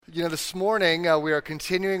This morning we are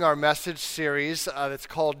continuing our message series that's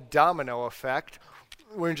called Domino Effect.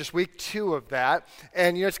 We're in just week 2 of that,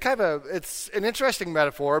 and it's an interesting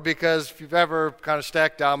metaphor because if you've ever kind of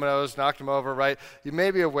stacked dominoes, knocked them over, right? You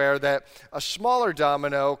may be aware that a smaller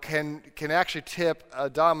domino can actually tip a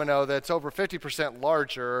domino that's over 50%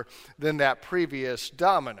 larger than that previous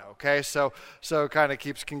domino. Okay, so it kind of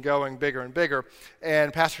keeps going bigger and bigger.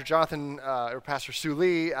 And Pastor Pastor Sue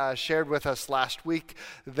Lee shared with us last week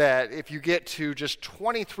that if you get to just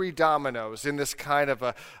 23 dominoes in this kind of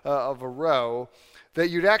a row, that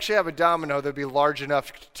you'd actually have a domino that would be large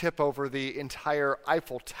enough to tip over the entire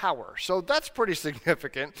Eiffel Tower. So that's pretty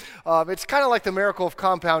significant. It's kind of like the miracle of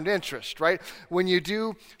compound interest, right? When you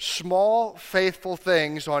do small, faithful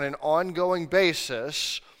things on an ongoing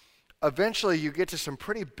basis, eventually you get to some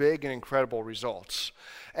pretty big and incredible results.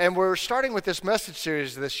 And we're starting with this message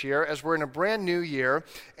series this year as we're in a brand new year,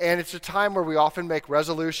 and it's a time where we often make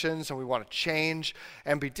resolutions and we want to change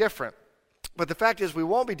and be different. But the fact is we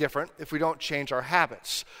won't be different if we don't change our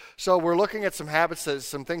habits. So we're looking at some habits,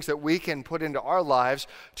 some things that we can put into our lives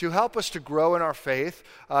to help us to grow in our faith,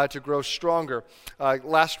 to grow stronger.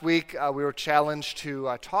 Last week we were challenged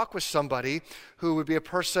to talk with somebody who would be a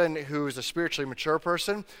person who is a spiritually mature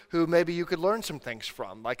person who maybe you could learn some things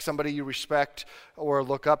from, like somebody you respect or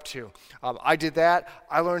look up to. I did that.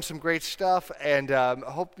 I learned some great stuff, and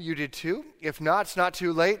I hope you did too. If not, it's not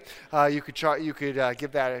too late. You could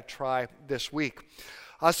give that a try this week.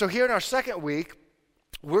 So here in our second week,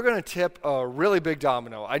 we're going to tip a really big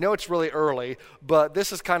domino. I know it's really early, but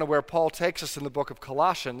this is kind of where Paul takes us in the book of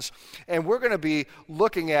Colossians, and we're going to be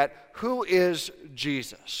looking at who is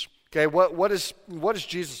Jesus. Okay, what does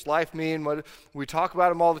Jesus' life mean? We talk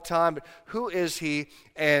about him all the time, but who is he,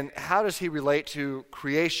 and how does he relate to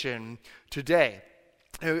creation today?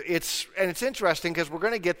 It's interesting because we're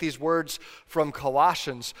going to get these words from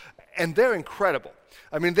Colossians, and they're incredible.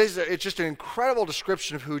 I mean, it's just an incredible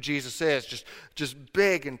description of who Jesus is, just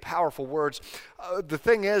big and powerful words. The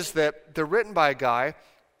thing is that they're written by a guy,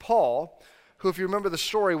 Paul, who, if you remember the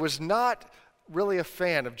story, was not really a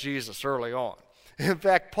fan of Jesus early on. In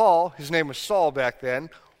fact, Paul, his name was Saul back then,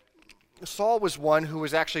 Saul was one who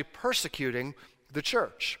was actually persecuting the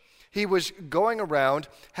church. He was going around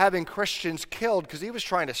having Christians killed because he was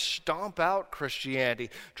trying to stomp out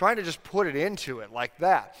Christianity, trying to just put it into it like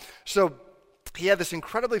that. So he had this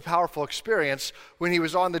incredibly powerful experience when he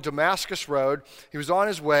was on the Damascus Road. He was on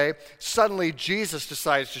his way. Suddenly, Jesus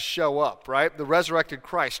decides to show up, right? The resurrected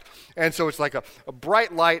Christ. And so it's like a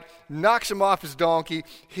bright light, knocks him off his donkey.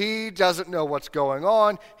 He doesn't know what's going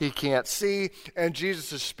on. He can't see. And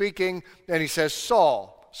Jesus is speaking, and he says,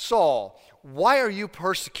 Saul, Saul, why are you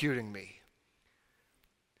persecuting me?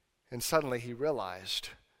 And suddenly he realized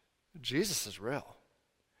Jesus is real.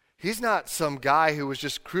 He's not some guy who was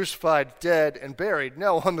just crucified, dead, and buried.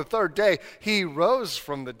 No, on the third day, he rose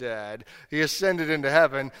from the dead. He ascended into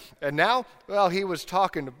heaven. And now, he was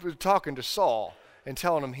talking to Saul and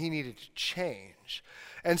telling him he needed to change.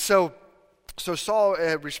 And so Saul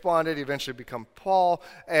responded, he eventually became Paul,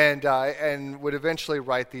 and would eventually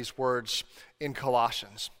write these words in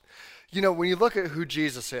Colossians. When you look at who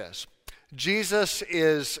Jesus is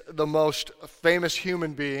the most famous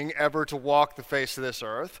human being ever to walk the face of this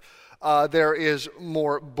earth. There is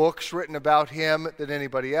more books written about him than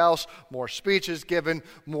anybody else, more speeches given,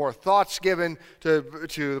 more thoughts given to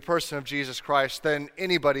the person of Jesus Christ than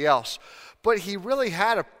anybody else. But he really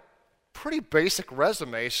had a pretty basic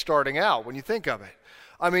resume starting out when you think of it.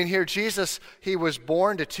 I mean, here Jesus, he was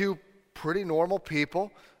born to 2 pretty normal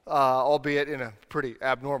people, albeit in a pretty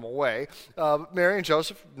abnormal way. Mary and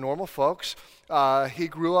Joseph, normal folks. He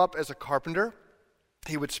grew up as a carpenter.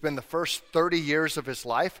 He would spend the first 30 years of his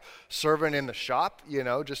life serving in the shop,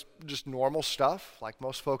 just normal stuff like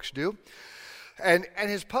most folks do. And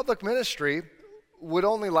his public ministry would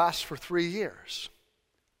only last for 3 years.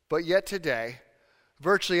 But yet today,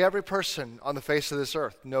 virtually every person on the face of this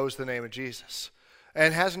earth knows the name of Jesus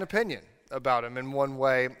and has an opinion about him in one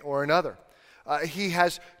way or another. He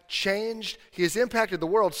has changed, he has impacted the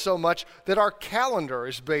world so much that our calendar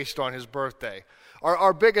is based on his birthday.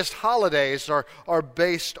 Our biggest holidays are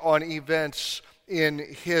based on events in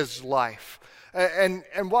his life. And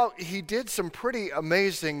while he did some pretty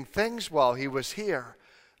amazing things while he was here,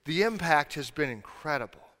 the impact has been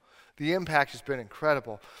incredible.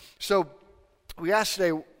 So we ask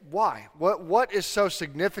today, why? What is so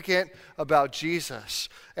significant about Jesus?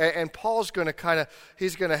 And Paul's going to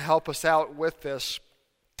he's going to help us out with this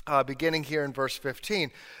beginning here in verse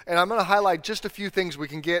 15. And I'm going to highlight just a few things we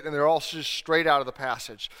can get, and they're all just straight out of the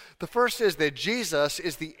passage. The first is that Jesus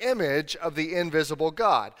is the image of the invisible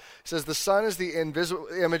God. It says the Son is the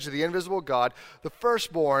image of the invisible God, the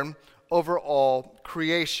firstborn over all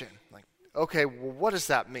creation. Like, okay, well, what does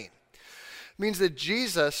that mean? It means that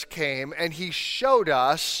Jesus came and he showed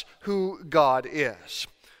us who God is.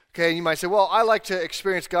 Okay, you might say, well, I like to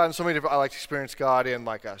experience God in so many different, I like to experience God in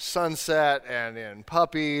like a sunset and in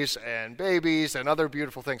puppies and babies and other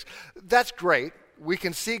beautiful things. That's great. We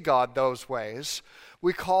can see God those ways.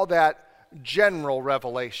 We call that general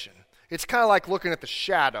revelation. It's kind of like looking at the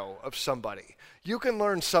shadow of somebody. You can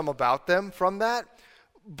learn some about them from that,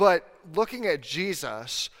 but looking at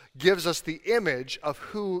Jesus gives us the image of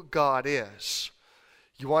who God is.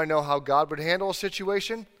 You want to know how God would handle a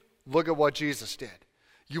situation? Look at what Jesus did.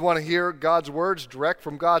 You want to hear God's words direct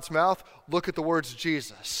from God's mouth? Look at the words of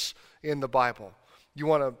Jesus in the Bible. You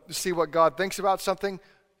want to see what God thinks about something?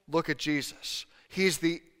 Look at Jesus. He's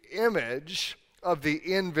the image of the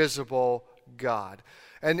invisible God.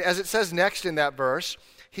 And as it says next in that verse,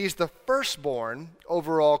 he's the firstborn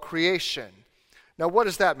over all creation. Now, what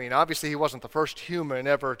does that mean? Obviously, he wasn't the first human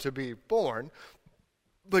ever to be born,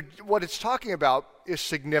 but what it's talking about is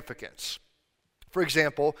significance. For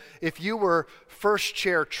example, if you were first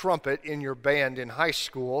chair trumpet in your band in high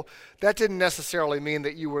school, that didn't necessarily mean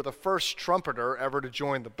that you were the first trumpeter ever to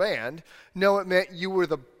join the band. No, it meant you were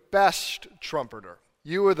the best trumpeter.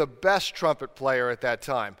 You were the best trumpet player at that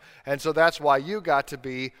time. And so that's why you got to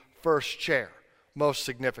be first chair, most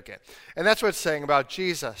significant. And that's what it's saying about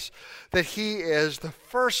Jesus, that he is the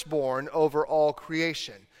firstborn over all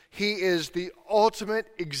creation. He is the ultimate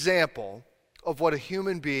example of what a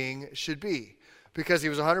human being should be, because he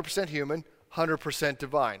was 100% human, 100%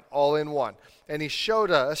 divine, all in one. And he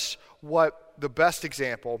showed us what the best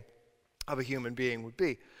example of a human being would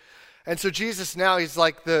be. And so Jesus now, he's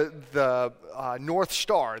like the North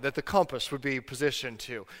Star that the compass would be positioned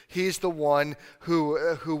to. He's the one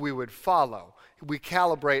who we would follow. We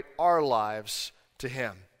calibrate our lives to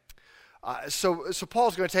him. So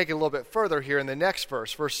Paul's going to take it a little bit further here in the next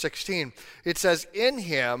verse, verse 16. It says, in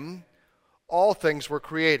him all things were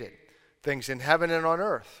created, things in heaven and on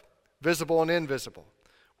earth, visible and invisible,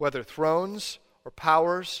 whether thrones or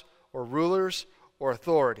powers or rulers or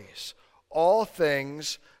authorities. All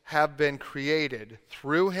things have been created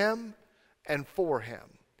through him and for him.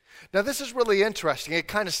 Now, this is really interesting. It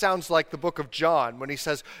kind of sounds like the book of John when he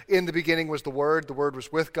says, in the beginning was the Word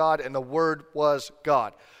was with God, and the Word was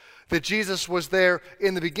God. That Jesus was there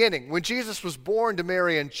in the beginning. When Jesus was born to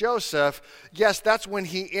Mary and Joseph, yes, that's when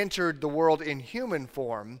he entered the world in human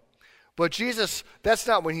form. But Jesus, that's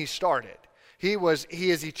not when he started. He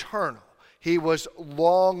is eternal. He was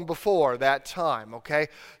long before that time, okay?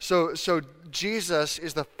 So Jesus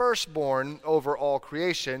is the firstborn over all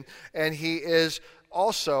creation, and he is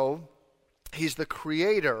also, he's the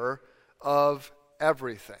creator of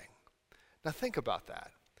everything. Now think about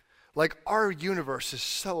that. Like, our universe is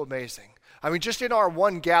so amazing. I mean, just in our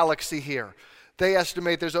one galaxy here, they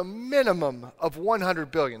estimate there's a minimum of 100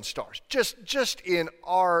 billion stars, just in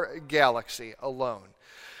our galaxy alone.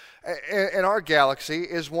 And our galaxy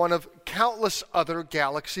is one of countless other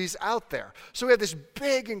galaxies out there. So we have this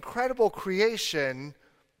big, incredible creation,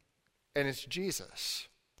 and it's Jesus.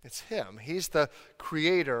 It's him. He's the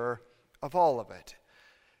creator of all of it.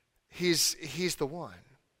 He's the one.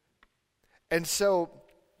 And so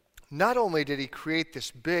not only did he create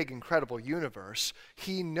this big, incredible universe,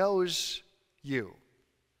 he knows you,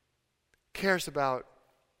 cares about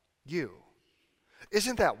you.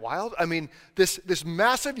 Isn't that wild? I mean, this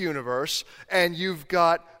massive universe, and you've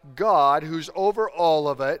got God who's over all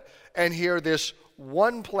of it, and here this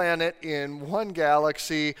one planet in one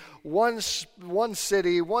galaxy, one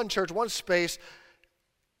city, one church, one space,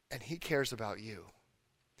 and he cares about you.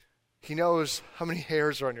 He knows how many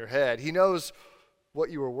hairs are on your head. He knows what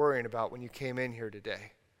you were worrying about when you came in here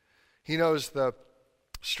today. He knows the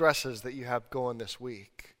stresses that you have going this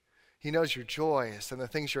week. He knows your joys and the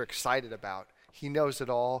things you're excited about. He knows it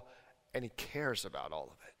all, and he cares about all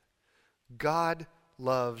of it. God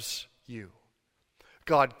loves you.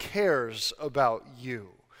 God cares about you.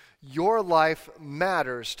 Your life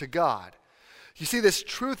matters to God. You see, this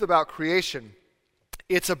truth about creation,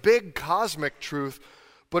 it's a big cosmic truth,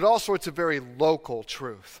 but also it's a very local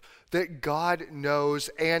truth, that God knows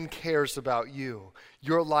and cares about you.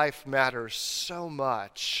 Your life matters so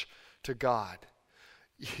much to God.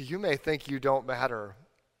 You may think you don't matter,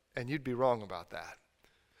 and you'd be wrong about that.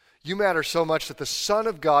 You matter so much that the Son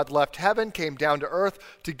of God left heaven, came down to earth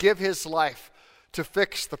to give his life to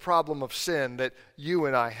fix the problem of sin that you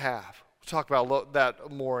and I have. talk about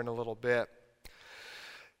that more in a little bit.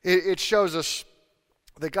 It shows us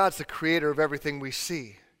that God's the creator of everything we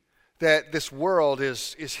see, that this world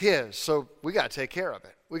is his, so we got to take care of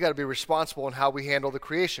it. We got to be responsible in how we handle the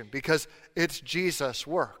creation because it's Jesus'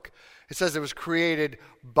 work. It says it was created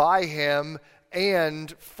by him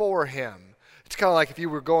and for him. It's kind of like if you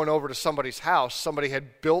were going over to somebody's house, somebody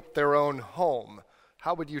had built their own home.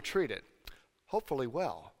 How would you treat it? Hopefully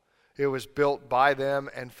well. It was built by them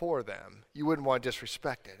and for them. You wouldn't want to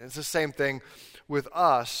disrespect it. It's the same thing with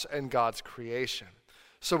us and God's creation.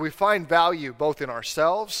 So we find value both in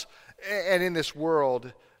ourselves and in this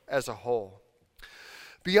world as a whole.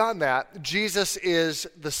 Beyond that, Jesus is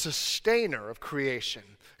the sustainer of creation.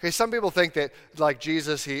 Okay, some people think that like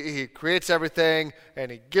Jesus, he creates everything and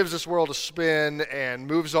he gives this world a spin and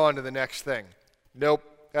moves on to the next thing. Nope,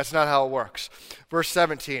 that's not how it works. Verse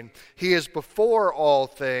 17, he is before all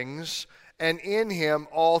things, and in him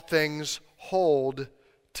all things hold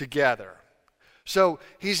together. So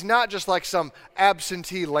he's not just like some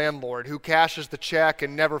absentee landlord who cashes the check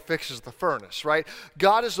and never fixes the furnace, right?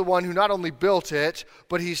 God is the one who not only built it,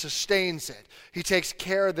 but he sustains it. He takes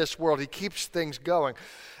care of this world. He keeps things going.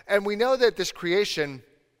 And we know that this creation,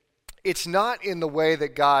 it's not in the way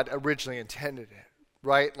that God originally intended it,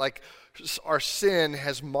 right? Like our sin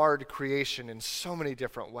has marred creation in so many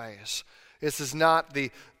different ways. This is not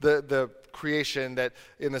the creation that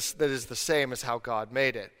is the same as how God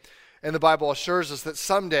made it. And the Bible assures us that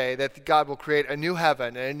someday that God will create a new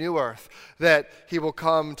heaven and a new earth, that he will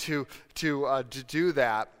come to do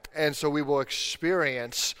that. And so we will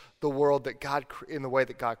experience the world that God in the way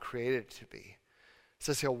that God created it to be. It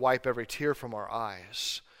says he'll wipe every tear from our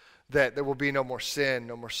eyes, that there will be no more sin,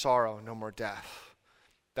 no more sorrow, no more death.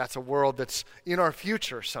 That's a world that's in our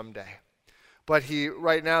future someday. But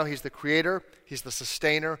right now he's the creator, he's the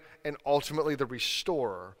sustainer, and ultimately the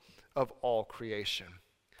restorer of all creation.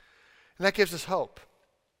 And that gives us hope.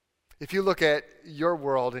 If you look at your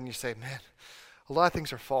world and you say, man, a lot of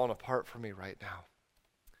things are falling apart for me right now.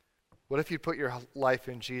 What if you put your life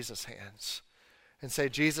in Jesus' hands and say,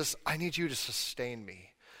 Jesus, I need you to sustain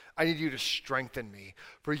me. I need you to strengthen me.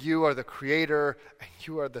 For you are the creator and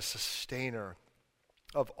you are the sustainer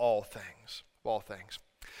of all things.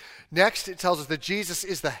 Next, it tells us that Jesus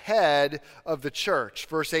is the head of the church.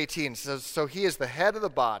 Verse 18 says, so he is the head of the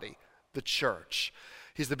body, the church.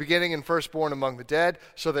 He's the beginning and firstborn among the dead,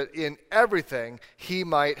 so that in everything he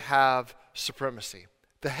might have supremacy.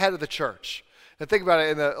 The head of the church. Now think about it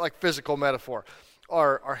in the physical metaphor.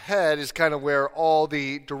 Our head is kind of where all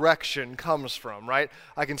the direction comes from, right?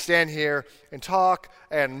 I can stand here and talk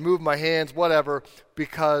and move my hands, whatever,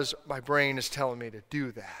 because my brain is telling me to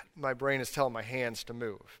do that. My brain is telling my hands to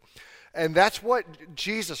move. And that's what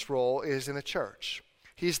Jesus' role is in the church.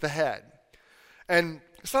 He's the head. And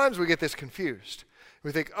sometimes we get this confused.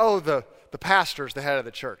 We think, the pastor's the head of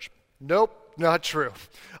the church. Nope, not true.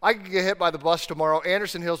 I could get hit by the bus tomorrow.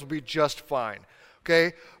 Anderson Hills will be just fine,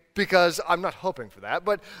 okay? Because I'm not hoping for that,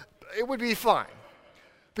 but it would be fine.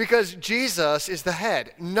 Because Jesus is the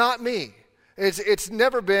head, not me. It's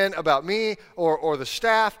never been about me or the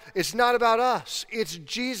staff. It's not about us. It's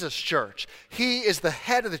Jesus' church. He is the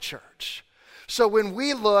head of the church. So when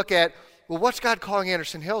we look at, what's God calling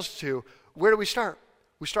Anderson Hills to, where do we start?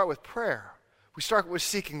 We start with prayer. We start with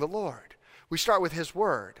seeking the Lord. We start with his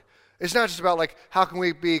word. It's not just about how can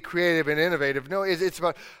we be creative and innovative. No, it's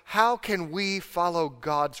about how can we follow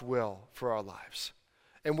God's will for our lives.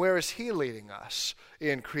 And where is he leading us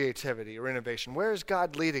in creativity or innovation? Where is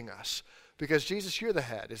God leading us? Because Jesus, you're the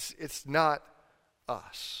head. It's not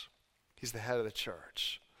us. He's the head of the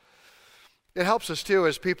church. It helps us too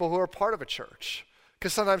as people who are part of a church.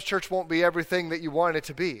 Because sometimes church won't be everything that you want it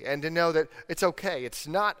to be. And to know that it's okay. It's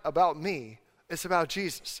not about me. It's about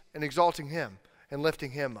Jesus and exalting him and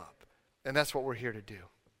lifting him up. And that's what we're here to do.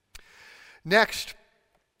 Next,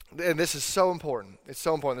 and this is so important. It's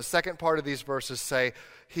so important. The second part of these verses say,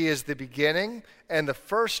 he is the beginning and the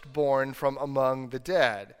firstborn from among the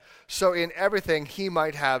dead. So in everything, he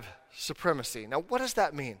might have supremacy. Now, what does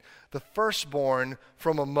that mean? The firstborn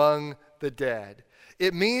from among the dead.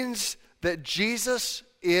 It means that Jesus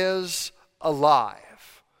is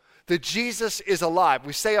alive. That Jesus is alive.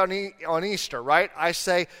 We say on Easter, right? I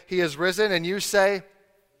say he is risen, and you say,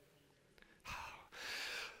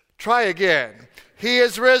 try again. He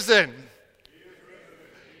is risen.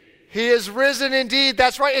 He is risen indeed.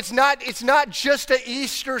 That's right. It's not just an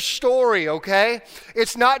Easter story, okay?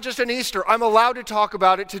 It's not just an Easter. I'm allowed to talk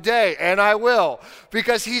about it today, and I will,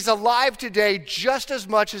 because he's alive today just as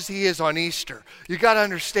much as he is on Easter. You got to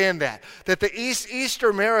understand that the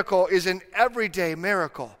Easter miracle is an everyday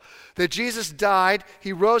miracle. that Jesus died,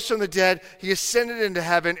 he rose from the dead, he ascended into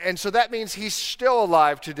heaven, and so that means he's still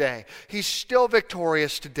alive today. He's still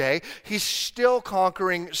victorious today. He's still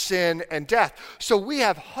conquering sin and death. So we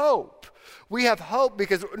have hope. We have hope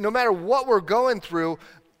because no matter what we're going through,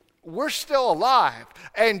 we're still alive.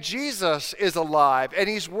 And Jesus is alive, and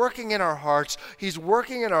he's working in our hearts. He's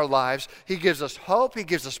working in our lives. He gives us hope. He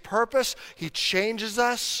gives us purpose. He changes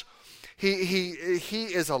us. He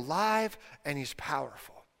is alive, and he's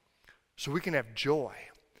powerful. So we can have joy.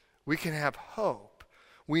 We can have hope.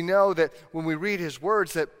 We know that when we read his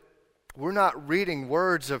words that we're not reading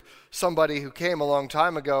words of somebody who came a long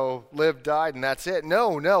time ago, lived, died, and that's it.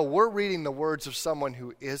 No, we're reading the words of someone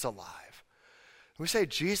who is alive. We say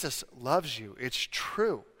Jesus loves you. It's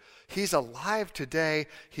true. He's alive today.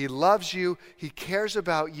 He loves you. He cares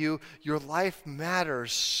about you. Your life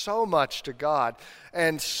matters so much to God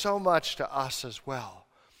and so much to us as well.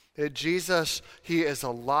 Jesus, he is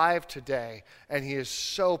alive today, and he is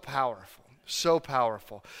so powerful, so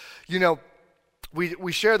powerful. You know,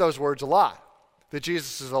 we share those words a lot, that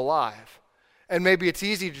Jesus is alive. And maybe it's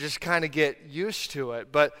easy to just kind of get used to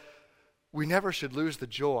it, but we never should lose the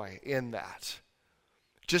joy in that.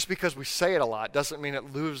 Just because we say it a lot doesn't mean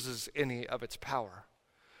it loses any of its power.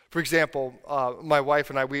 For example, my wife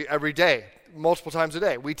and I, we every day, multiple times a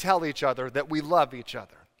day, we tell each other that we love each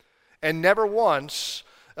other. And never once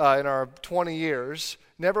in our 20 years,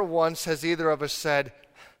 never once has either of us said,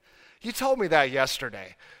 "You told me that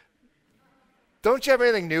yesterday. Don't you have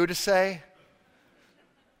anything new to say?"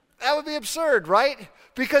 That would be absurd, right?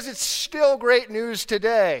 Because it's still great news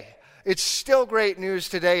today. It's still great news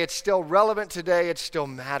today. It's still relevant today. It still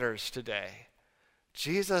matters today.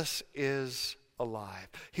 Jesus is alive.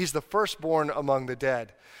 He's the firstborn among the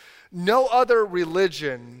dead. No other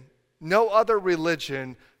religion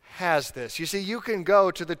has this. You see, you can go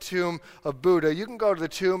to the tomb of Buddha. You can go to the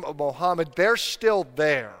tomb of Muhammad. They're still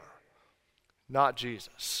there. Not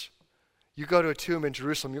Jesus. You go to a tomb in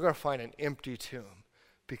Jerusalem, you're going to find an empty tomb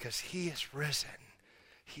because he is risen.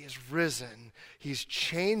 He is risen. He's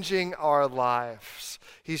changing our lives.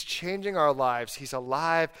 He's changing our lives. He's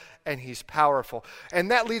alive and he's powerful. And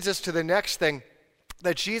that leads us to the next thing,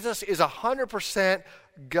 that Jesus is 100%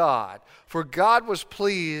 God. For God was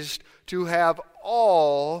pleased to have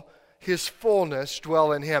all his fullness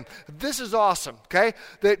dwell in him. This is awesome, okay?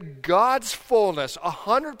 That God's fullness,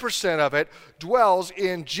 100% of it, dwells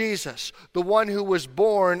in Jesus, the one who was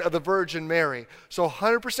born of the Virgin Mary. So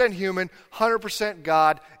 100% human, 100%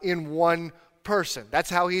 God in one person. That's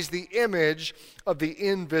how he's the image of the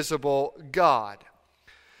invisible God.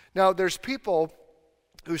 Now, there's people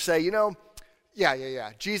who say,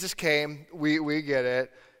 yeah, Jesus came, we get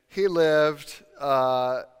it. He lived,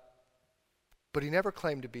 but he never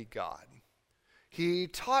claimed to be God. He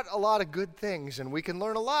taught a lot of good things, and we can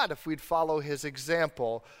learn a lot if we'd follow his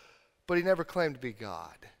example, but he never claimed to be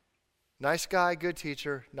God. Nice guy, good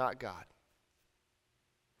teacher, not God.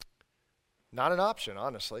 Not an option,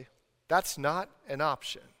 honestly. That's not an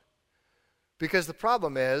option. Because the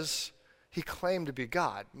problem is, he claimed to be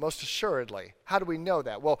God, most assuredly. How do we know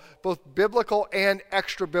that? Well, both biblical and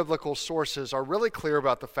extra-biblical sources are really clear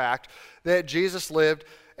about the fact that Jesus lived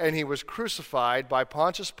and he was crucified by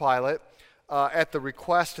Pontius Pilate at the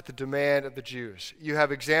request, at the demand of the Jews. You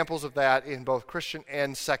have examples of that in both Christian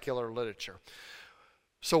and secular literature.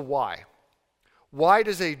 So why? Why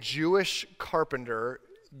does a Jewish carpenter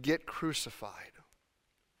get crucified?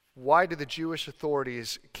 Why do the Jewish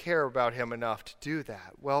authorities care about him enough to do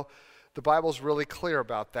that? Well, the Bible's really clear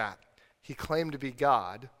about that. He claimed to be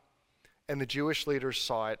God, and the Jewish leaders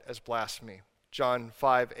saw it as blasphemy. John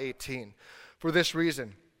 5:18. For this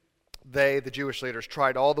reason, the Jewish leaders,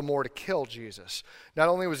 tried all the more to kill Jesus. Not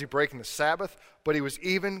only was he breaking the Sabbath, but he was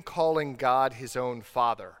even calling God his own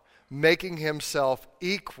Father, making himself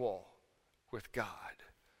equal with God.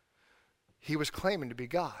 He was claiming to be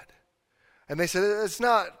God. And they said, that's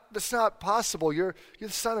not possible. You're the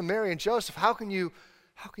son of Mary and Joseph. How can you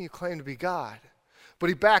claim to be God? But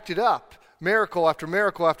he backed it up. Miracle after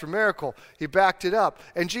miracle after miracle. He backed it up.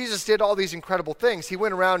 And Jesus did all these incredible things. He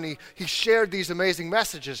went around and he shared these amazing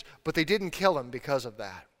messages, but they didn't kill him because of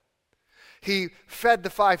that. He fed the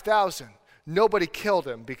 5,000. Nobody killed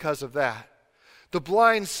him because of that. The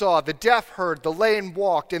blind saw, the deaf heard, the lame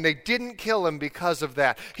walked, and they didn't kill him because of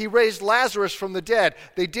that. He raised Lazarus from the dead.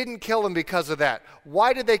 They didn't kill him because of that.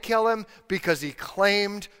 Why did they kill him? Because he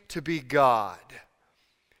claimed to be God.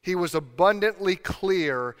 He was abundantly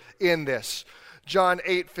clear in this. John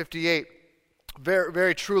 8:58. Very,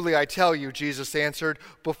 very truly I tell you, Jesus answered,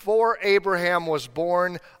 before Abraham was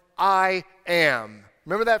born, I am.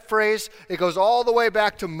 Remember that phrase? It goes all the way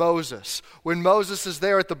back to Moses, when Moses is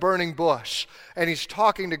there at the burning bush, and he's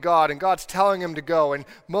talking to God, and God's telling him to go, and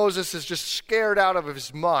Moses is just scared out of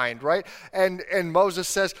his mind, right? And Moses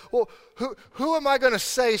says, well, who am I going to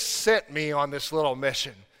say sent me on this little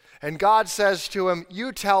mission? And God says to him,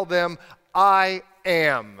 you tell them, I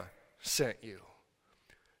am sent you.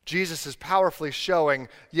 Jesus is powerfully showing,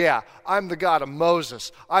 yeah, I'm the God of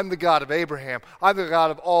Moses. I'm the God of Abraham. I'm the God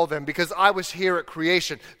of all of them because I was here at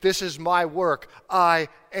creation. This is my work. I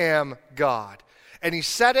am God. And he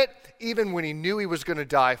said it even when he knew he was going to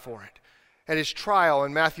die for it. At his trial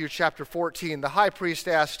in Matthew chapter 14, the high priest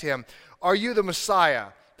asked him, are you the Messiah,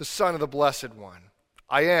 the Son of the Blessed One?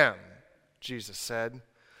 I am, Jesus said.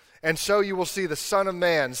 And so you will see the Son of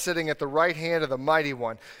Man sitting at the right hand of the Mighty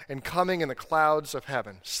One and coming in the clouds of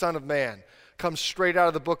heaven. Son of Man comes straight out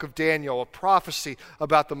of the book of Daniel, a prophecy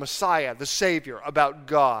about the Messiah, the Savior, about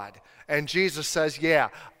God. And Jesus says, yeah,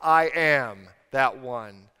 I am that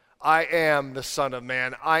one. I am the Son of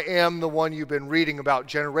Man. I am the one you've been reading about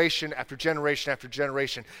generation after generation after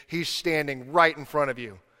generation. He's standing right in front of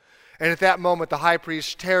you. And at that moment, the high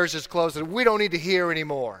priest tears his clothes and we don't need to hear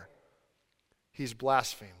anymore. He's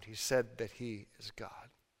blasphemed. He said that he is God.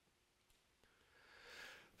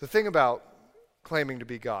 The thing about claiming to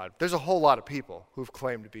be God, there's a whole lot of people who've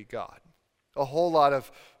claimed to be God. A whole lot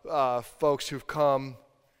of folks who've come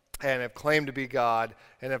and have claimed to be God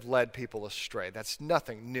and have led people astray. That's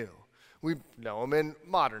nothing new. We know them in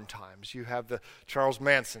modern times. You have the Charles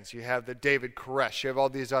Mansons, you have the David Koresh, you have all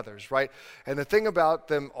these others, right? And the thing about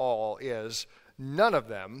them all is none of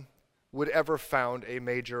them would ever found a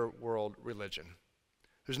major world religion.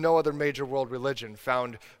 There's no other major world religion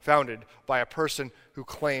founded by a person who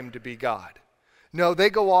claimed to be God. No, they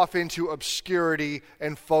go off into obscurity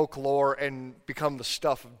and folklore and become the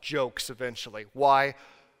stuff of jokes eventually. Why?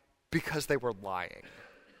 Because they were lying.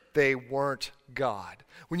 They weren't God.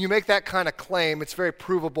 When you make that kind of claim, it's very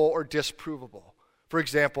provable or disprovable. For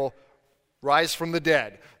example, rise from the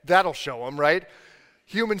dead. That'll show them, right?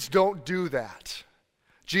 Humans don't do that.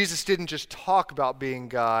 Jesus didn't just talk about being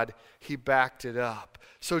God, he backed it up.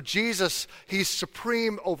 So Jesus, he's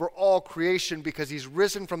supreme over all creation because he's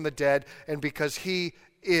risen from the dead and because he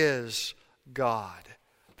is God.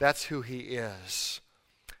 That's who he is.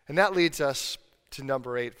 And that leads us to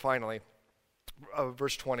number 8, finally,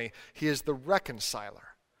 verse 20. He is the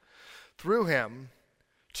reconciler. Through him,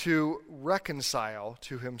 to reconcile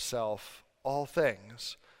to himself all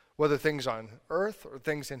things, whether things on earth or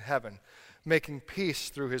things in heaven, making peace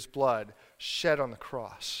through his blood shed on the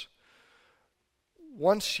cross.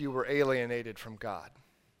 Once you were alienated from God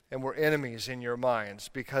and were enemies in your minds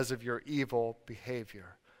because of your evil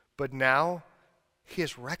behavior. But now he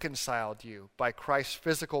has reconciled you by Christ's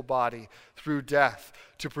physical body through death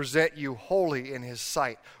to present you holy in his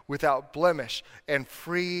sight, without blemish and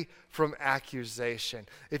free from accusation.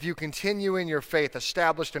 If you continue in your faith,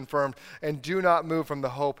 established and firm, and do not move from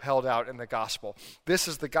the hope held out in the gospel. This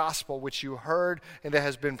is the gospel which you heard and that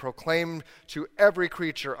has been proclaimed to every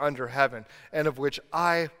creature under heaven, and of which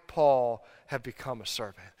I, Paul, have become a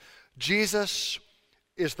servant. Jesus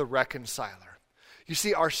is the reconciler. You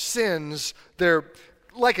see, our sins, they're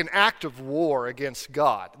like an act of war against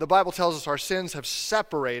God. The Bible tells us our sins have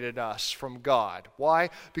separated us from God. Why?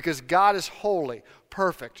 Because God is holy,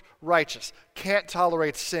 perfect, righteous, can't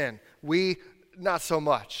tolerate sin. We, not so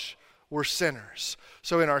much. We're sinners.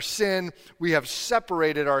 So in our sin, we have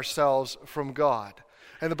separated ourselves from God.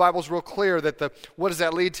 And the Bible's real clear that what does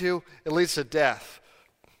that lead to? It leads to death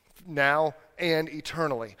now and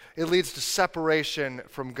eternally. It leads to separation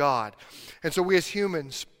from God. And so we as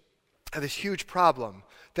humans have this huge problem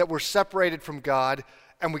that we're separated from God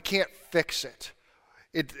and we can't fix it.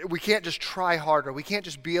 We can't just try harder. We can't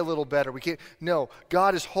just be a little better. No,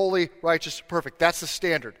 God is holy, righteous, perfect. That's the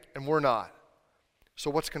standard, and we're not.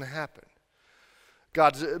 So what's going to happen?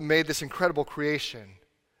 God's made this incredible creation,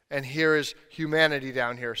 and here is humanity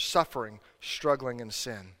down here suffering, struggling in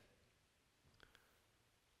sin.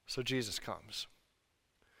 So Jesus comes.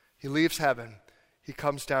 He leaves heaven. He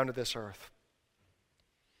comes down to this earth.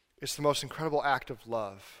 It's the most incredible act of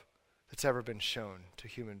love that's ever been shown to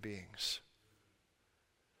human beings.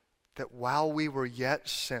 That while we were yet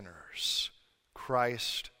sinners,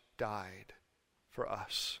 Christ died for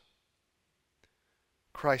us.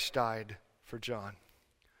 Christ died for John.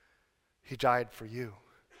 He died for you.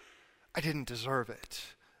 I didn't deserve it.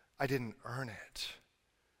 I didn't earn it.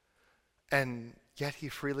 And yet he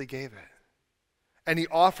freely gave it. And he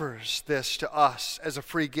offers this to us as a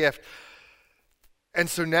free gift. And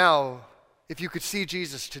so now, if you could see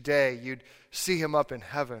Jesus today, you'd see him up in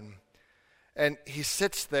heaven. And he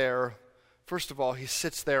sits there first of all, he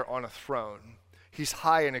sits there on a throne. He's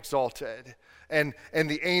high and exalted. And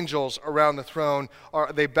the angels around the throne,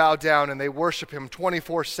 they bow down and they worship him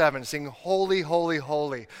 24/7, singing, "Holy, holy,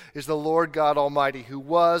 holy is the Lord God Almighty, who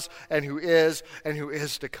was and who is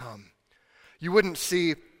to come." You wouldn't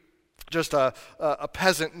see just a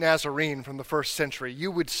peasant Nazarene from the first century.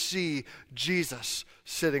 You would see Jesus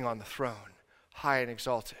sitting on the throne, high and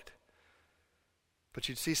exalted. But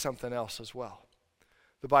you'd see something else as well.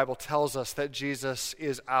 The Bible tells us that Jesus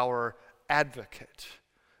is our advocate,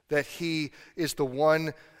 that he is the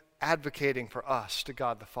one advocating for us to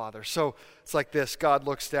God the Father. So it's like this. God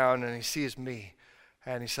looks down and he sees me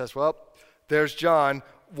and he says, well, there's John.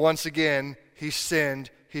 Once again, he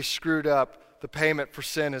sinned. He screwed up. The payment for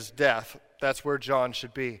sin is death. That's where John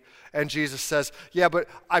should be. And Jesus says, yeah, but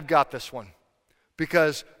I've got this one.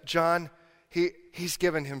 Because John, he's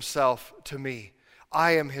given himself to me.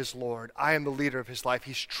 I am his Lord. I am the leader of his life.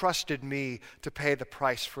 He's trusted me to pay the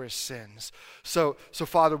price for his sins. So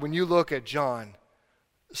Father, when you look at John,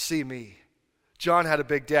 see me. John had a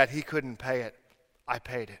big debt. He couldn't pay it. I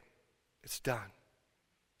paid it. It's done.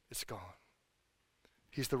 It's gone.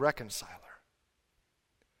 He's the reconciler.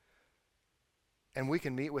 And we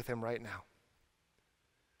can meet with him right now.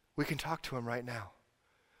 We can talk to him right now.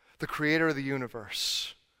 The creator of the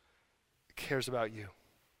universe cares about you.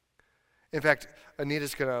 In fact,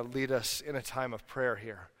 Anita's going to lead us in a time of prayer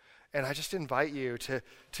here. And I just invite you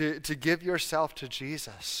to give yourself to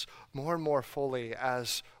Jesus more and more fully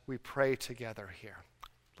as we pray together here.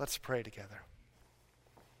 Let's pray together.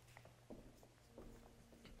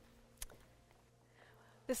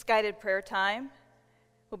 This guided prayer time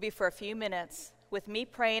will be for a few minutes, with me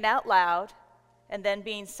praying out loud and then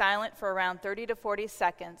being silent for around 30 to 40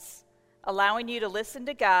 seconds, allowing you to listen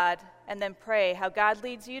to God and then pray how God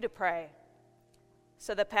leads you to pray.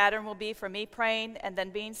 So the pattern will be for me praying and then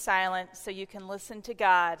being silent so you can listen to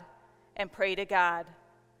God and pray to God.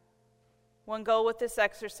 One goal with this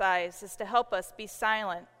exercise is to help us be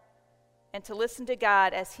silent and to listen to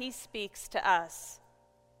God as he speaks to us.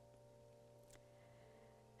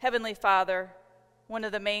 Heavenly Father, one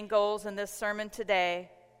of the main goals in this sermon today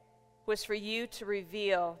was for you to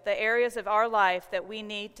reveal the areas of our life that we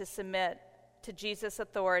need to submit to Jesus'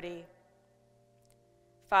 authority.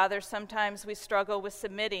 Father, sometimes we struggle with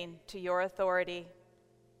submitting to your authority.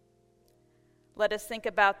 Let us think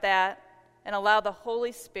about that and allow the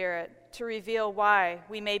Holy Spirit to reveal why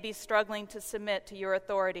we may be struggling to submit to your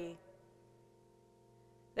authority.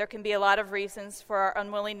 There can be a lot of reasons for our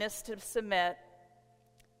unwillingness to submit: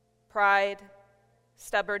 pride,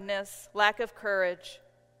 stubbornness, lack of courage.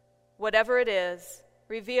 Whatever it is,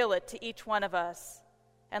 reveal it to each one of us,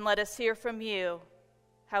 and let us hear from you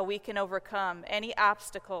how we can overcome any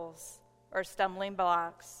obstacles or stumbling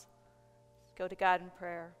blocks. Go to God in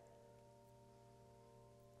prayer.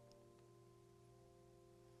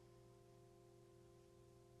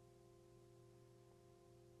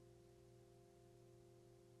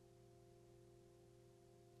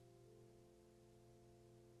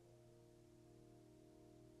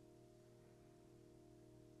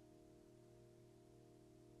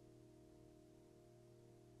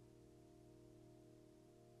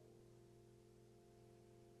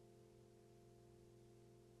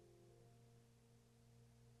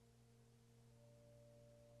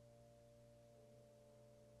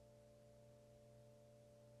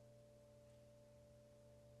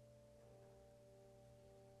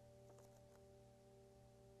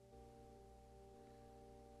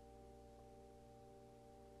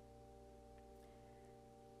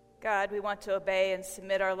 God, we want to obey and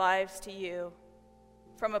submit our lives to you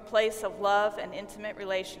from a place of love and intimate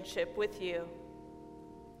relationship with you.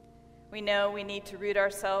 We know we need to root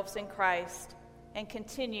ourselves in Christ and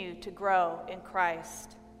continue to grow in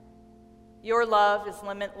Christ. Your love is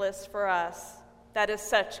limitless for us. That is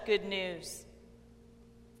such good news.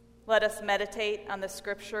 Let us meditate on the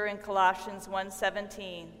scripture in Colossians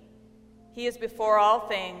 1:17. He is before all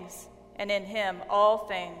things, and in him all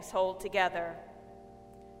things hold together.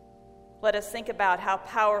 Let us think about how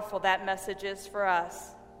powerful that message is for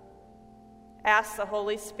us. Ask the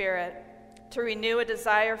Holy Spirit to renew a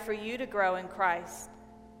desire for you to grow in Christ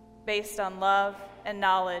based on love and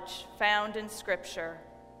knowledge found in Scripture.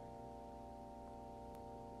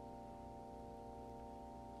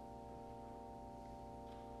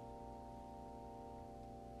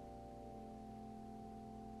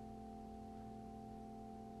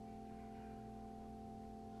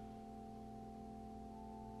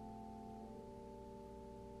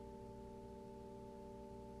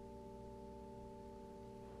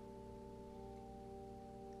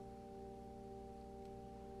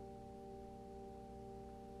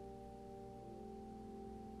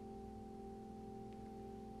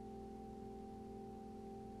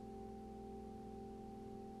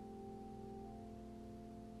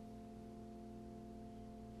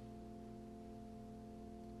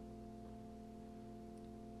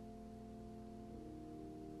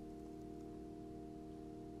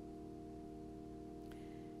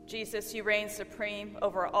 Jesus, you reign supreme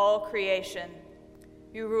over all creation.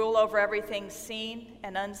 You rule over everything seen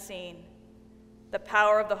and unseen. The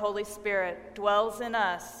power of the Holy Spirit dwells in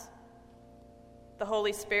us. The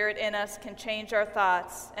Holy Spirit in us can change our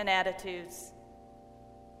thoughts and attitudes.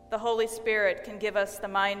 The Holy Spirit can give us the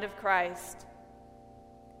mind of Christ.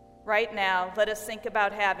 Right now, let us think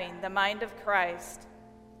about having the mind of Christ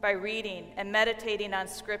by reading and meditating on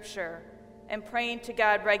Scripture and praying to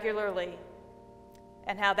God regularly,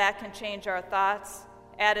 and how that can change our thoughts,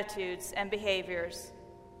 attitudes, and behaviors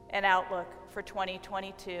and outlook for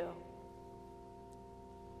 2022.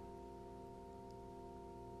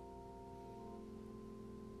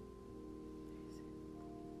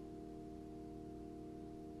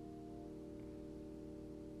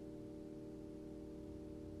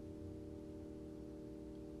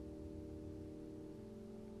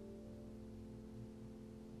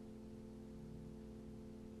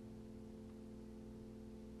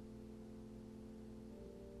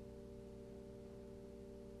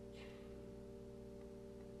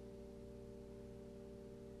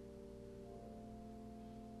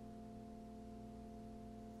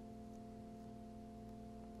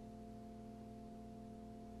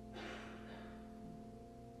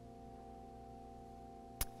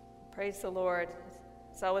 Praise the Lord.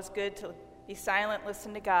 It's always good to be silent,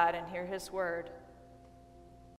 listen to God, and hear his word.